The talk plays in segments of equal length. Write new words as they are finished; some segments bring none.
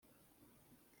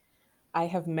I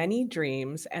have many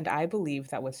dreams, and I believe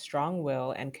that with strong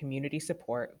will and community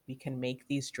support, we can make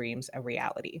these dreams a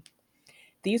reality.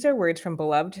 These are words from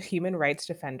beloved human rights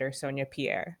defender Sonia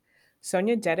Pierre.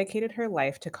 Sonia dedicated her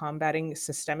life to combating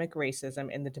systemic racism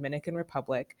in the Dominican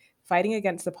Republic, fighting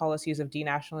against the policies of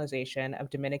denationalization of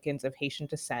Dominicans of Haitian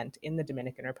descent in the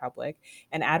Dominican Republic,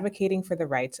 and advocating for the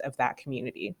rights of that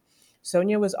community.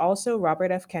 Sonia was also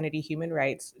Robert F. Kennedy Human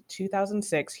Rights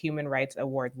 2006 Human Rights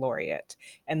Award laureate,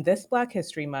 and this Black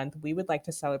History Month, we would like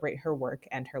to celebrate her work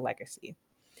and her legacy.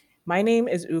 My name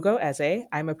is Ugo Eze.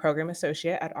 I'm a program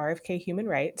associate at RFK Human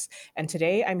Rights, and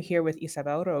today I'm here with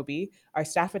Isabel Roby, our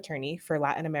staff attorney for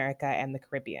Latin America and the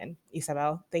Caribbean.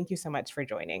 Isabel, thank you so much for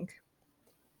joining.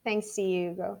 Thanks to you,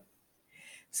 Hugo.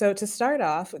 So, to start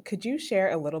off, could you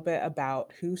share a little bit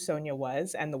about who Sonia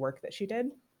was and the work that she did?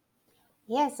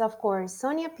 Yes, of course.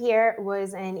 Sonia Pierre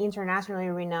was an internationally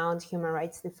renowned human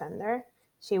rights defender.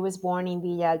 She was born in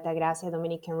Villa Altagracia,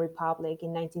 Dominican Republic in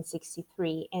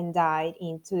 1963 and died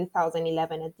in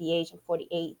 2011 at the age of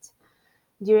 48.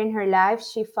 During her life,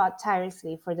 she fought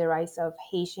tirelessly for the rights of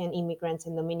Haitian immigrants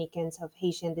and Dominicans of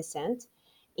Haitian descent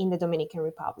in the Dominican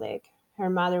Republic. Her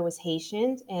mother was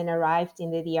Haitian and arrived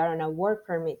in the DR on a work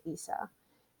permit visa.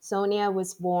 Sonia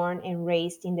was born and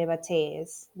raised in the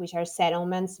Bateas, which are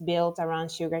settlements built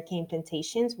around sugarcane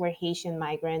plantations where Haitian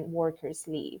migrant workers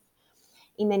live.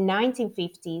 In the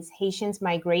 1950s, Haitians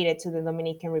migrated to the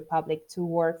Dominican Republic to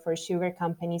work for sugar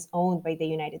companies owned by the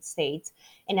United States,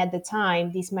 and at the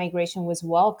time, this migration was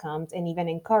welcomed and even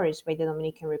encouraged by the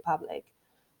Dominican Republic.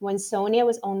 When Sonia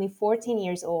was only 14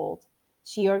 years old,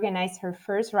 she organized her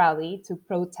first rally to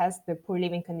protest the poor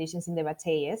living conditions in the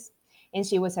Bateas, and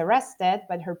she was arrested,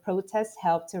 but her protest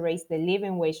helped to raise the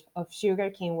living wage of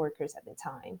sugarcane workers at the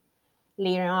time.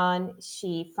 Later on,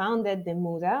 she founded the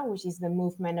MUDA, which is the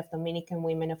Movement of Dominican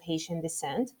Women of Haitian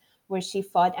Descent, where she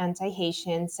fought anti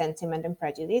Haitian sentiment and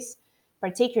prejudice,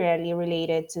 particularly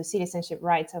related to citizenship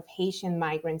rights of Haitian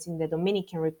migrants in the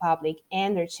Dominican Republic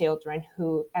and their children,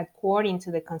 who, according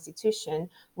to the Constitution,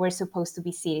 were supposed to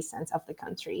be citizens of the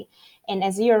country. And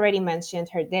as you already mentioned,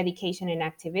 her dedication and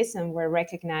activism were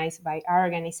recognized by our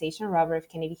organization, Robert F.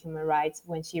 Kennedy Human Rights,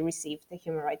 when she received the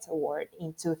Human Rights Award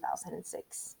in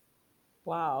 2006.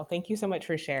 Wow, thank you so much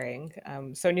for sharing.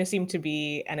 Sonia seemed to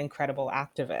be an incredible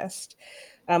activist.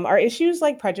 Are issues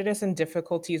like prejudice and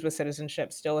difficulties with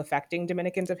citizenship still affecting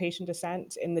Dominicans of Haitian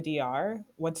descent in the DR?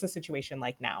 What's the situation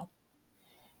like now?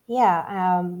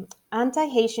 Yeah, anti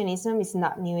Haitianism is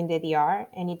not new in the DR,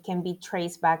 and it can be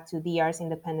traced back to DR's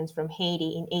independence from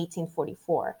Haiti in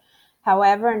 1844.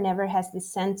 However, never has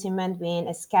this sentiment been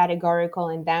as categorical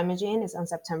and damaging as on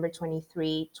September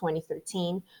 23,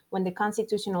 2013, when the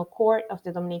Constitutional Court of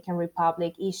the Dominican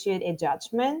Republic issued a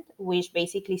judgment which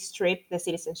basically stripped the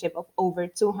citizenship of over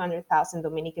 200,000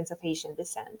 Dominicans of Haitian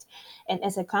descent, and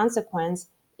as a consequence,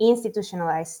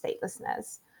 institutionalized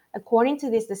statelessness. According to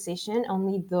this decision,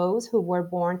 only those who were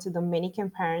born to Dominican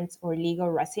parents or legal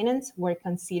residents were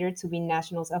considered to be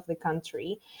nationals of the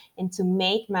country. And to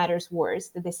make matters worse,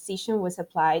 the decision was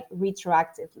applied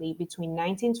retroactively between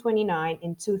 1929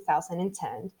 and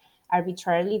 2010,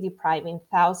 arbitrarily depriving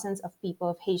thousands of people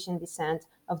of Haitian descent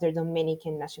of their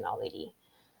Dominican nationality.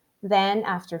 Then,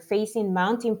 after facing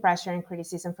mounting pressure and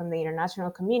criticism from the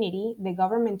international community, the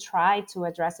government tried to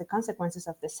address the consequences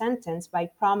of the sentence by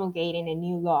promulgating a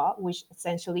new law, which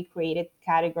essentially created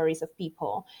categories of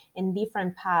people and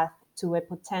different paths to a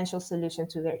potential solution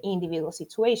to their individual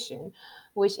situation,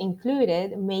 which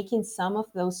included making some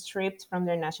of those stripped from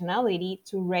their nationality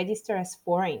to register as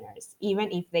foreigners,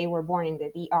 even if they were born in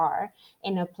the DR,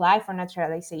 and apply for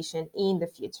naturalization in the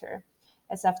future.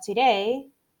 As of today,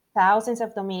 thousands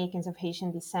of Dominicans of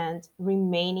Haitian descent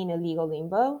remain in a legal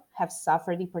limbo, have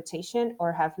suffered deportation,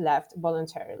 or have left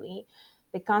voluntarily.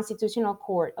 The Constitutional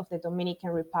Court of the Dominican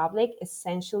Republic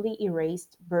essentially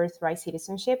erased birthright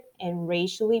citizenship and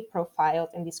racially profiled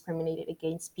and discriminated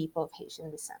against people of Haitian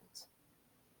descent.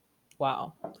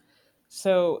 Wow.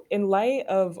 So, in light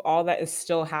of all that is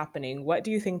still happening, what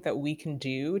do you think that we can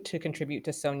do to contribute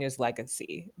to Sonia's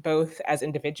legacy, both as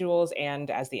individuals and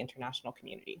as the international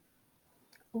community?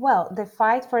 Well, the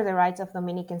fight for the rights of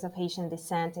Dominicans of Haitian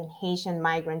descent and Haitian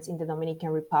migrants in the Dominican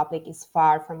Republic is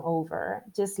far from over.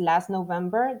 Just last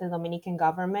November, the Dominican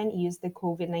government used the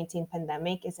COVID-19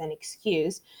 pandemic as an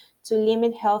excuse to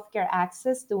limit healthcare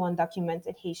access to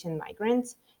undocumented Haitian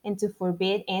migrants and to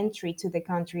forbid entry to the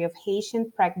country of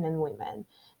Haitian pregnant women.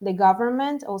 The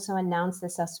government also announced the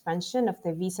suspension of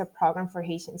the visa program for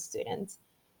Haitian students.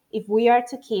 If we are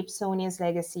to keep Sonia's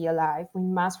legacy alive, we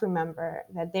must remember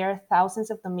that there are thousands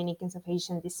of Dominicans of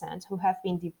Haitian descent who have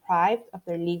been deprived of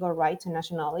their legal right to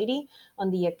nationality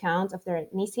on the account of their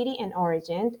ethnicity and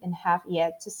origin and have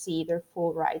yet to see their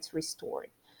full rights restored.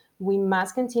 We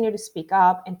must continue to speak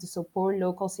up and to support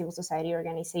local civil society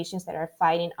organizations that are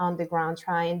fighting on the ground,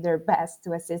 trying their best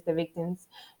to assist the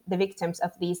victims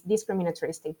of these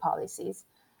discriminatory state policies.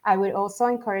 I would also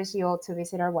encourage you all to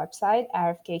visit our website,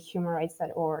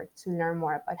 rfkhumanrights.org, to learn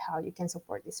more about how you can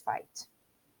support this fight.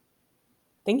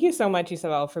 Thank you so much,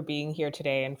 Isabel, for being here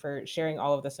today and for sharing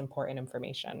all of this important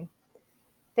information.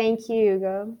 Thank you,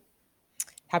 Hugo.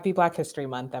 Happy Black History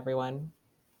Month, everyone.